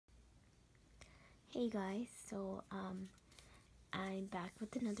Hey guys, so I'm back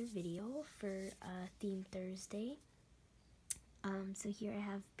with another video for Theme Thursday. So here I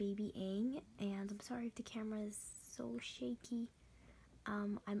have baby Aang, and I'm sorry if the camera is so shaky.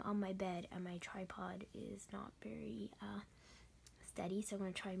 I'm on my bed and my tripod is not very steady, so I'm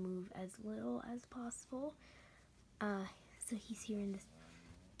gonna try and move as little as possible. So he's here in this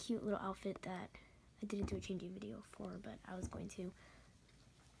cute little outfit that I didn't do a changing video for, but I was going to.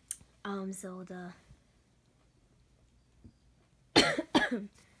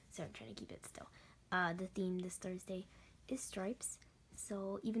 So I'm trying to keep it still. The theme this Thursday is stripes.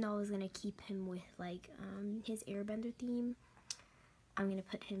 So even though I was gonna keep him with like his airbender theme, I'm gonna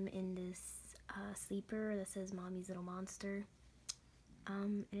put him in this sleeper that says Mommy's Little Monster.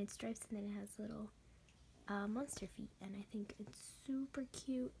 And it's stripes and then it has little monster feet, and I think it's super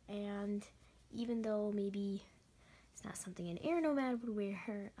cute. And even though maybe it's not something an air nomad would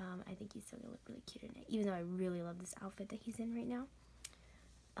wear, I think he's still gonna look really cute in it, even though I really love this outfit that he's in right now.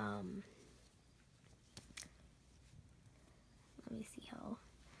 Let me see how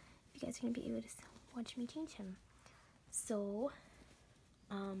you guys are gonna be able to watch me change him. So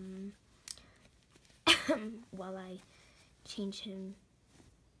while I change him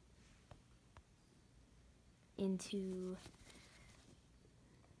into,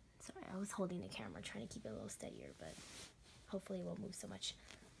 sorry, I was holding the camera trying to keep it a little steadier, but hopefully it won't move so much.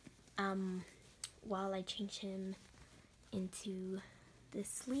 While I change him into this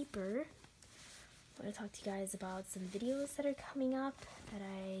sleeper, I want to talk to you guys about some videos that are coming up that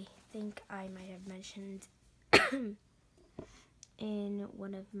I think I might have mentioned in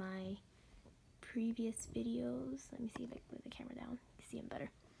one of my previous videos. Let me see if I can move the camera down. You see him better.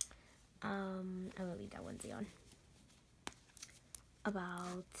 I'm gonna leave that onesie on.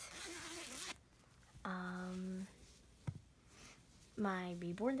 About my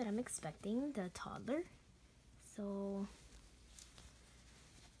Reborn that I'm expecting, the toddler. So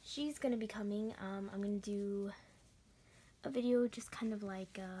she's gonna be coming. I'm gonna do a video just kind of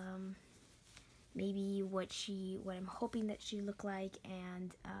like maybe what I'm hoping that she look like,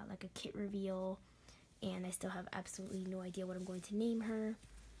 and like a kit reveal. And I still have absolutely no idea what I'm going to name her,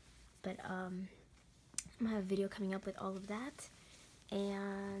 but I'm gonna have a video coming up with all of that.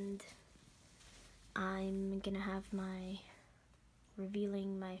 And I'm gonna have my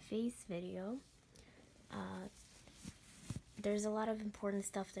revealing my face video. There's a lot of important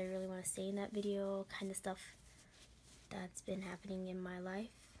stuff that I really want to say in that video, kind of stuff that's been happening in my life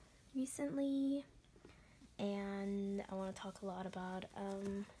recently, and I want to talk a lot about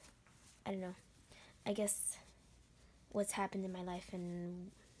I don't know, I guess what's happened in my life and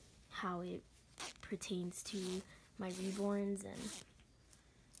how it pertains to my reborns and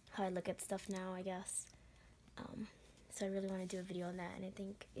how I look at stuff now, I guess. So I really want to do a video on that, and I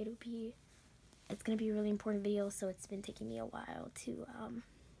think it's gonna be a really important video. So it's been taking me a while to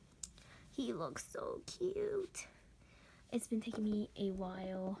he looks so cute. It's been taking me a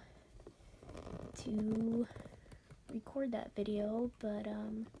while to record that video, but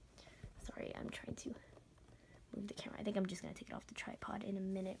sorry, I'm trying to move the camera. I think I'm just gonna take it off the tripod in a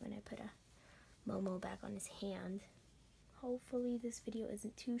minute when I put a Momo back on his hand. Hopefully this video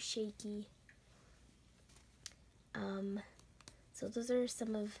isn't too shaky. So those are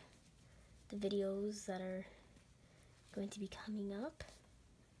some of the videos that are going to be coming up.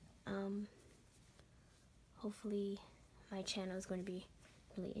 Hopefully my channel is going to be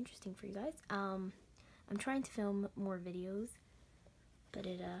really interesting for you guys. I'm trying to film more videos, but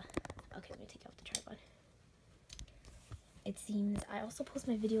okay, I'm gonna take it off the tripod. It seems I also post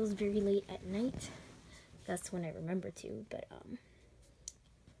my videos very late at night. That's when I remember to, but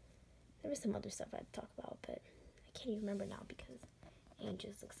there was some other stuff I had to talk about, but I can't even remember now because Aang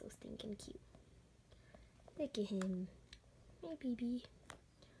just looks so stinking cute. Look at him. Hey, baby.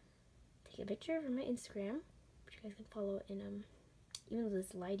 Take a picture for my Instagram, which you guys can follow. And even though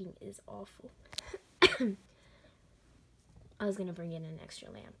this lighting is awful, I was gonna bring in an extra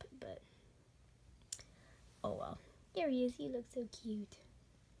lamp, but oh well. There he is. He looks so cute.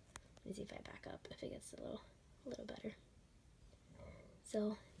 Let me see if I back up, if it gets a little better.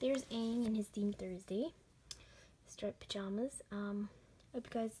 So there's Aang in his Theme Thursday striped pajamas. Hope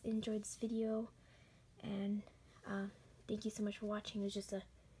you guys enjoyed this video, and thank you so much for watching. It was just a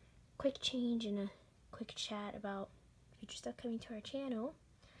quick change and a quick chat about future stuff coming to our channel.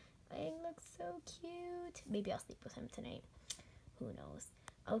 Aang looks so cute. Maybe I'll sleep with him tonight. Who knows?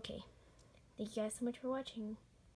 Okay. Thank you guys so much for watching.